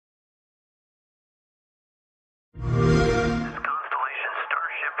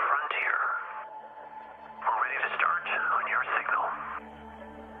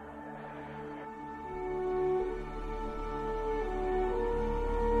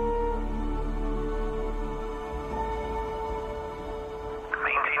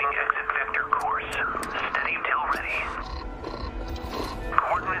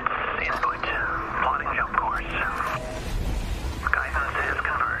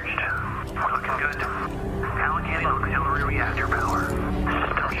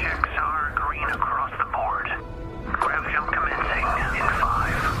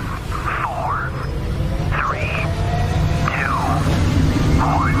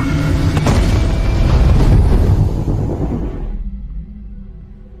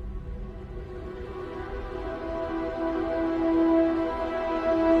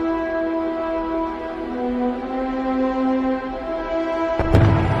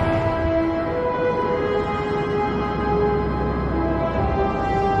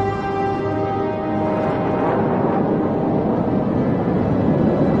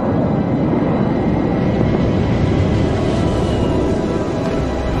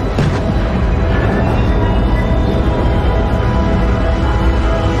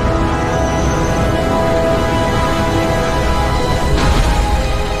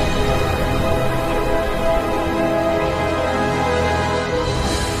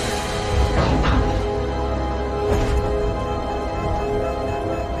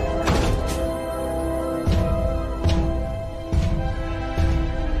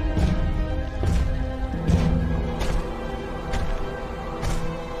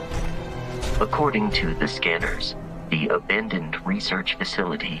According to the scanners, the abandoned research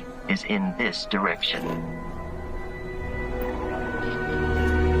facility is in this direction.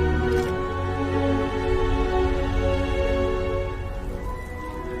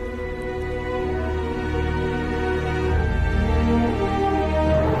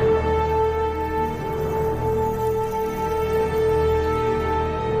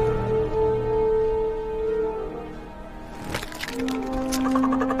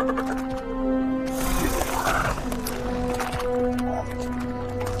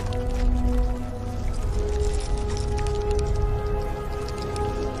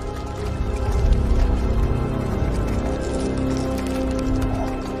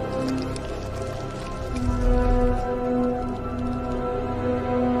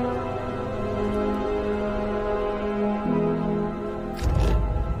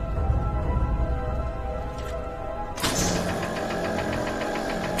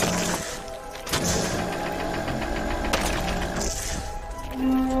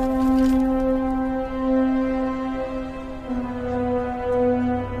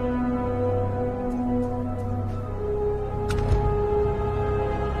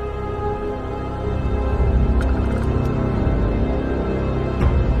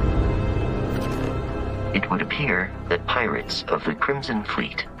 It would appear that pirates of the Crimson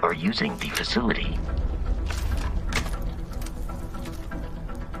Fleet are using the facility.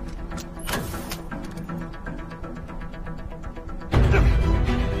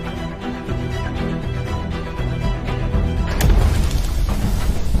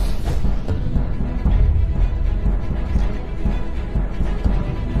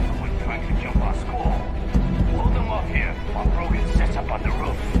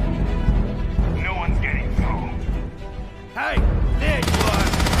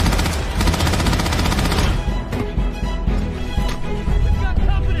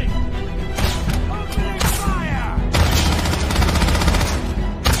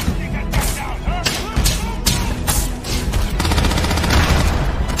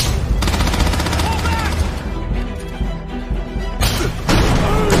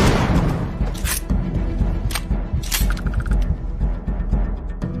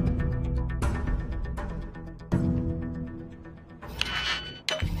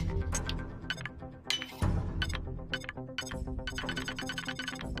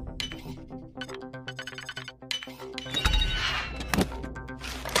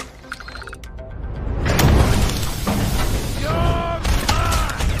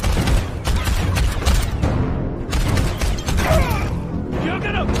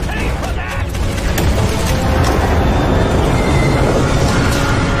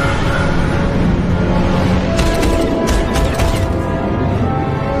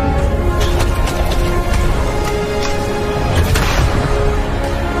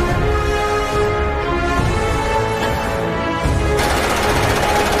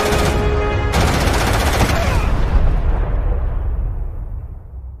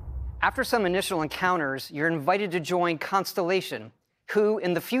 After some initial encounters, you're invited to join Constellation, who,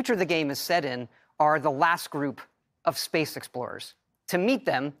 in the future the game is set in, are the last group of space explorers. To meet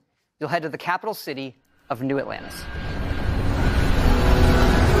them, you'll head to the capital city of New Atlantis.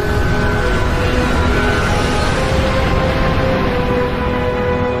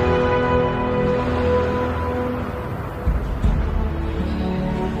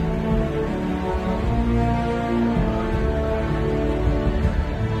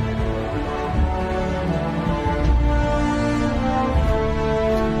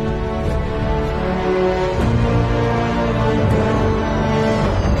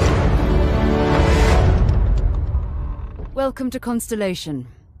 Welcome to Constellation.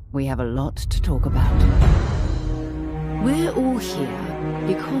 We have a lot to talk about. We're all here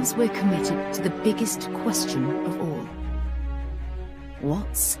because we're committed to the biggest question of all.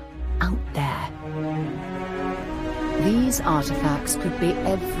 What's out there? These artifacts could be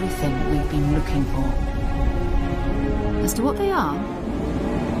everything we've been looking for. As to what they are,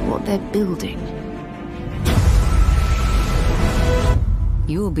 what they're building,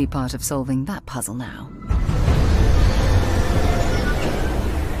 you'll be part of solving that puzzle now.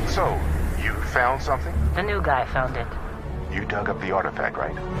 So, you found something? The new guy found it. You dug up the artifact,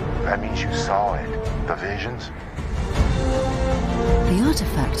 right? That means you saw it. The visions? The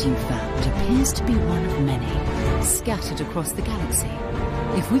artifact you found appears to be one of many, scattered across the galaxy.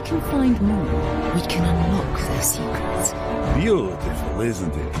 If we can find more, we can unlock their secrets. Beautiful,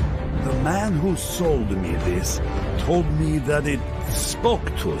 isn't it? The man who sold me this told me that it spoke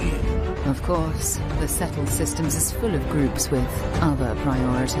to him. Of course, the Settled Systems is full of groups with other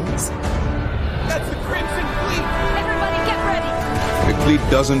priorities. That's the Crimson Fleet! Everybody get ready! The fleet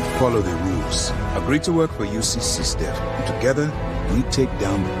doesn't follow the rules. Agree to work for UCC, Steph. Together, we take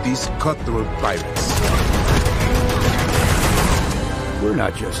down these cutthroat pirates. We're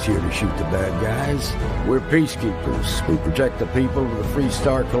not just here to shoot the bad guys. We're peacekeepers who protect the people of the Free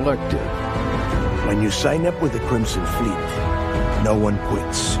Star Collective. When you sign up with the Crimson Fleet, no one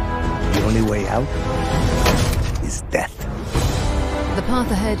quits. The only way out is death. The path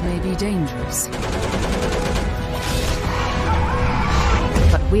ahead may be dangerous.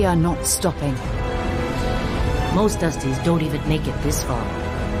 But we are not stopping. Most Dusties don't even make it this far.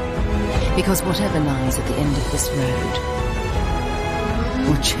 Because whatever lies at the end of this road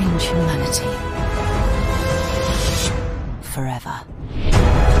will change humanity forever.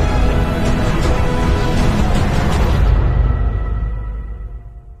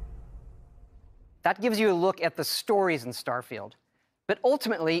 That gives you a look at the stories in Starfield. But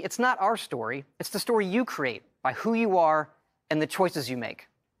ultimately, it's not our story. It's the story you create by who you are and the choices you make.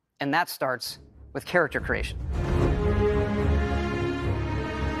 And that starts with character creation.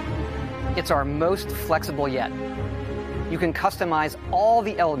 It's our most flexible yet. You can customize all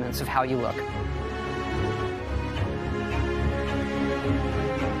the elements of how you look.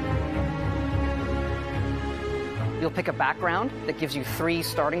 You'll pick a background that gives you 3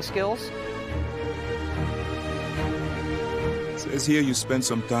 starting skills. Says here you spent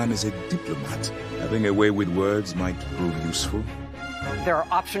some time as a diplomat. Having a way with words might prove useful. There are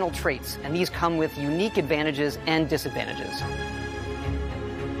optional traits, and these come with unique advantages and disadvantages.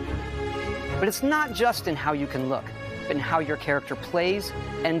 But it's not just in how you can look, but in how your character plays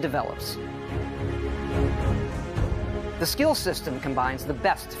and develops. The skill system combines the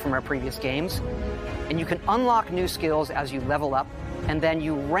best from our previous games, and you can unlock new skills as you level up, and then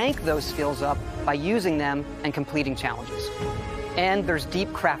you rank those skills up by using them and completing challenges. And there's deep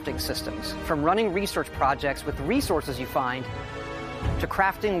crafting systems, from running research projects with resources you find, to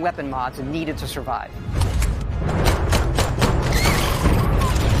crafting weapon mods needed to survive.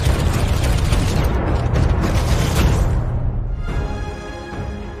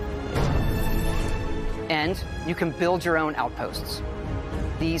 And you can build your own outposts.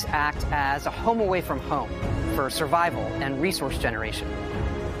 These act as a home away from home for survival and resource generation.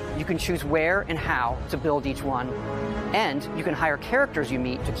 You can choose where and how to build each one, and you can hire characters you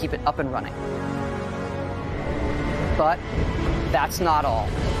meet to keep it up and running. But that's not all.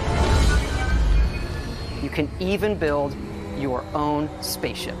 You can even build your own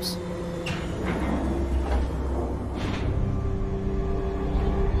spaceships.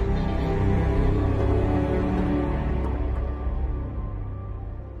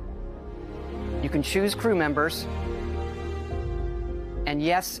 You can choose crew members, and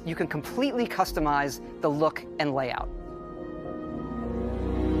yes, you can completely customize the look and layout.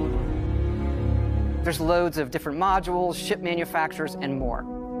 There's loads of different modules, ship manufacturers, and more.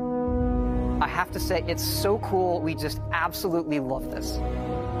 I have to say, it's so cool. We just absolutely love this.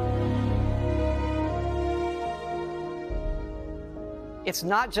 It's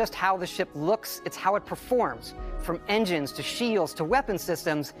not just how the ship looks, it's how it performs, from engines to shields to weapon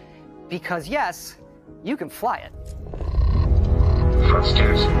systems, because yes, you can fly it.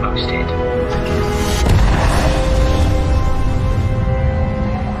 Thrusters boosted.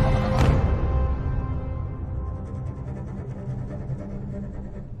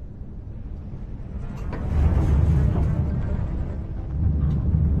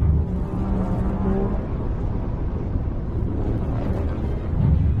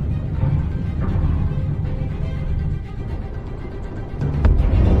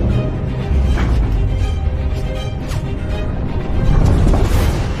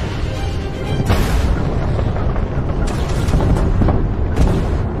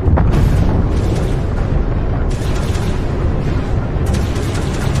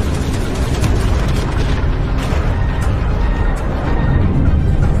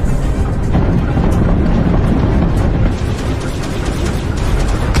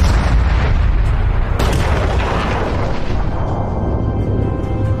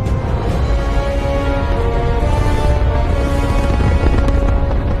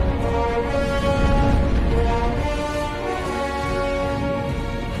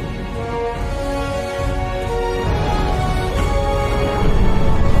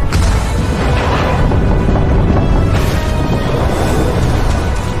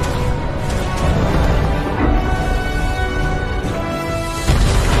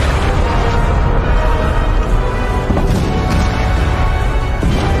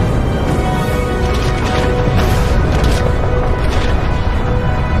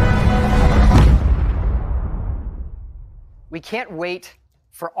 We can't wait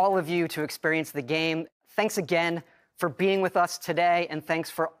for all of you to experience the game. Thanks again for being with us today, and thanks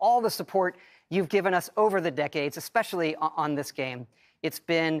for all the support you've given us over the decades, especially on this game. It's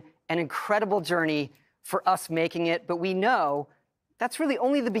been an incredible journey for us making it, but we know that's really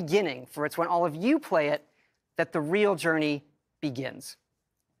only the beginning, for it's when all of you play it that the real journey begins.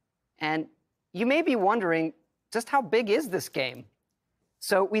 And you may be wondering, just how big is this game?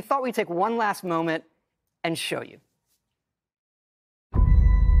 So we thought we'd take one last moment and show you.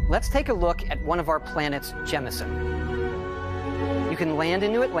 Let's take a look at one of our planets, Jemison. You can land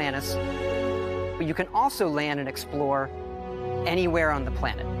into Atlantis, but you can also land and explore anywhere on the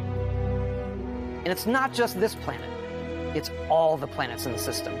planet. And it's not just this planet, it's all the planets in the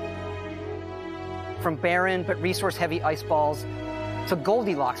system. From barren but resource-heavy ice balls to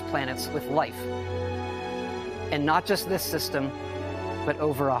Goldilocks planets with life. And not just this system, but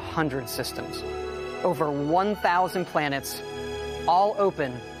over 100 systems. Over 1,000 planets, all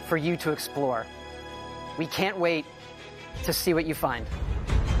open for you to explore. We can't wait to see what you find.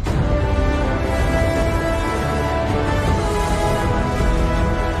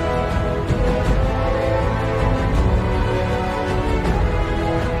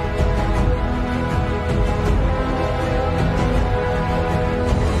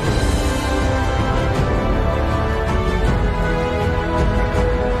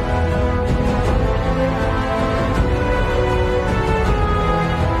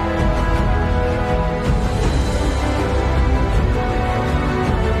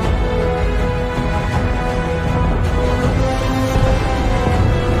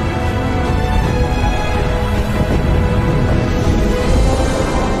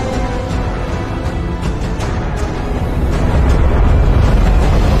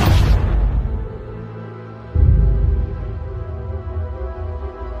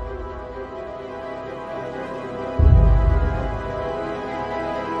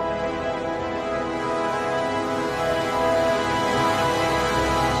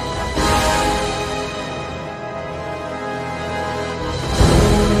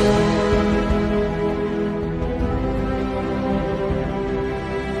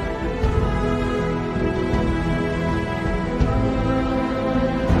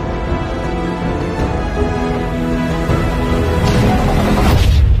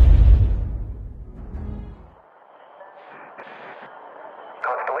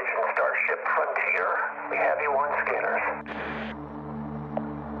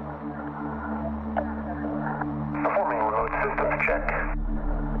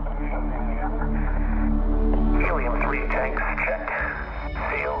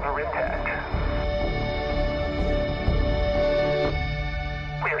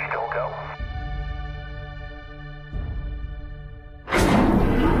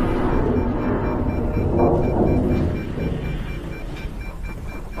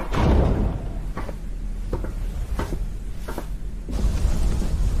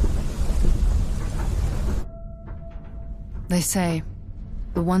 They say,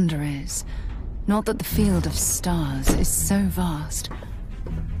 the wonder is, not that the field of stars is so vast,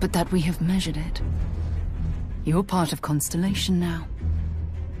 but that we have measured it. You're part of Constellation now.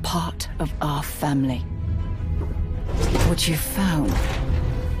 Part of our family. What you've found,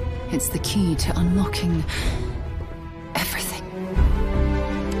 it's the key to unlocking everything.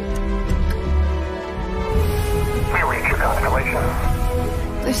 We reach your constellation.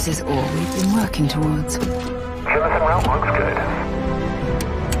 This is all we've been working towards. Jemison route looks good.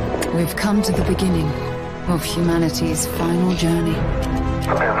 We've come to the beginning of humanity's final journey.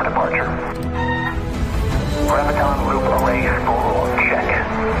 Prepare for departure. Graviton loop array full check.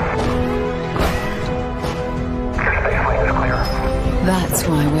 Your space lane is clear. That's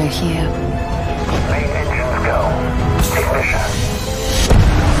why we're here. Main engines go. Ignition.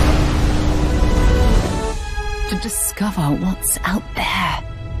 To discover what's out there.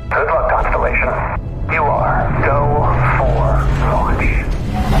 Good luck, Constellation. You are go for launch.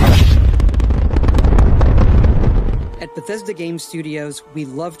 At Bethesda Game Studios, we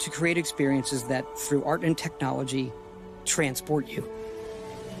love to create experiences that, through art and technology, transport you.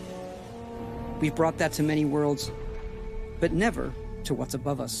 We've brought that to many worlds, but never to what's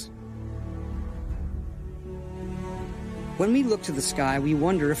above us. When we look to the sky, we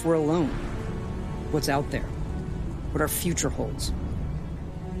wonder if we're alone. What's out there? What our future holds.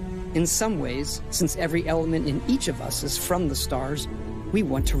 In some ways, since every element in each of us is from the stars, we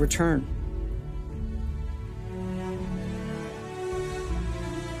want to return.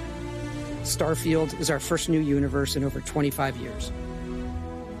 Starfield is our first new universe in over 25 years.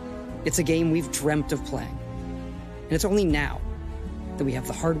 It's a game we've dreamt of playing. And it's only now that we have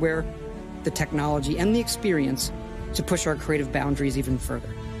the hardware, the technology, and the experience to push our creative boundaries even further.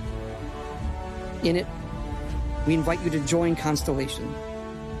 In it, we invite you to join Constellation,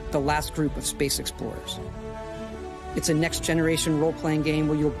 the last group of space explorers. It's a next-generation role-playing game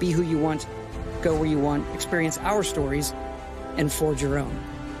where you'll be who you want, go where you want, experience our stories, and forge your own.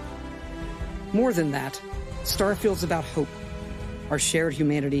 More than that, Starfield's about hope, our shared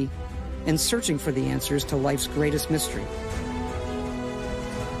humanity, and searching for the answers to life's greatest mystery.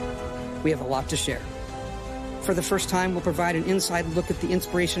 We have a lot to share. For the first time, we'll provide an inside look at the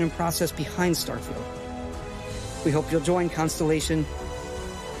inspiration and process behind Starfield. We hope you'll join Constellation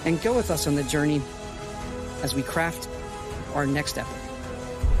and go with us on the journey as we craft our next epic.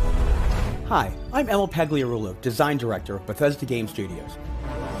 Hi, I'm Emil Pagliarulo, Design Director of Bethesda Game Studios.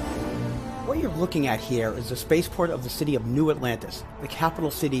 What you're looking at here is the spaceport of the city of New Atlantis, the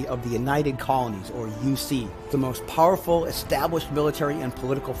capital city of the United Colonies, or UC, the most powerful, established military and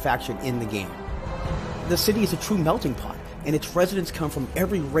political faction in the game. The city is a true melting pot, and its residents come from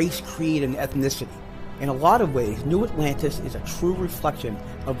every race, creed, and ethnicity. In a lot of ways, New Atlantis is a true reflection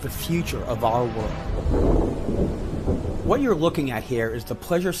of the future of our world. What you're looking at here is the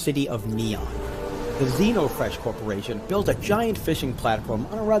pleasure city of Neon. The Xenofresh Corporation built a giant fishing platform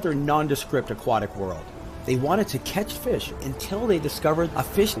on a rather nondescript aquatic world. They wanted to catch fish until they discovered a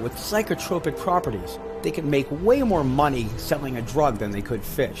fish with psychotropic properties. They could make way more money selling a drug than they could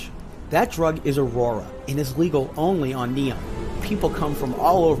fish. That drug is Aurora and is legal only on Neon. People come from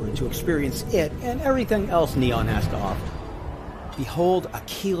all over to experience it and everything else Neon has to offer. Behold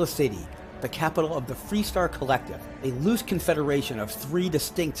Aquila City, the capital of the Freestar Collective, a loose confederation of 3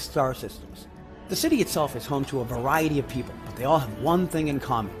 distinct star systems. The city itself is home to a variety of people, but they all have one thing in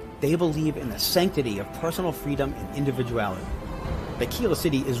common. They believe in the sanctity of personal freedom and individuality. Aquila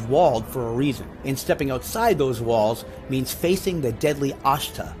City is walled for a reason, and stepping outside those walls means facing the deadly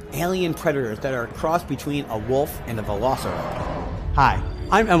Ashta, alien predators that are a cross between a wolf and a velociraptor. Hi,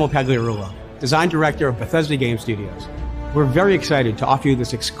 I'm Emil Pagliarulo, Design Director of Bethesda Game Studios. We're very excited to offer you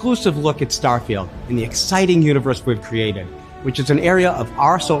this exclusive look at Starfield and the exciting universe we've created, which is an area of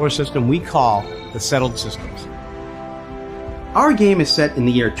our solar system we call the Settled Systems. Our game is set in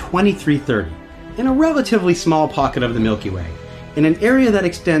the year 2330, in a relatively small pocket of the Milky Way, in an area that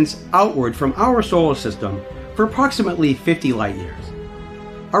extends outward from our solar system for approximately 50 light years.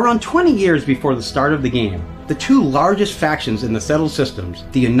 Around 20 years before the start of the game, the 2 largest factions in the Settled Systems,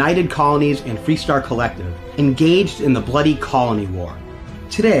 the United Colonies and Freestar Collective, engaged in the bloody Colony War.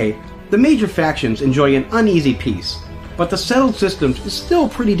 Today, the major factions enjoy an uneasy peace, but the Settled Systems is still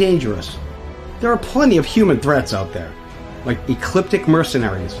pretty dangerous. There are plenty of human threats out there, like ecliptic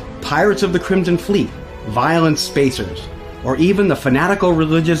mercenaries, pirates of the Crimson Fleet, violent spacers, or even the fanatical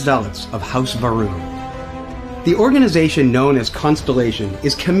religious zealots of House Varun. The organization known as Constellation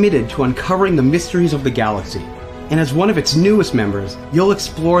is committed to uncovering the mysteries of the galaxy, and as one of its newest members, you'll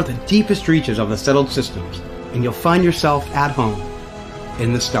explore the deepest reaches of the Settled Systems, and you'll find yourself at home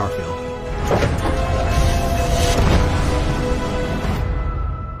in the Starfield.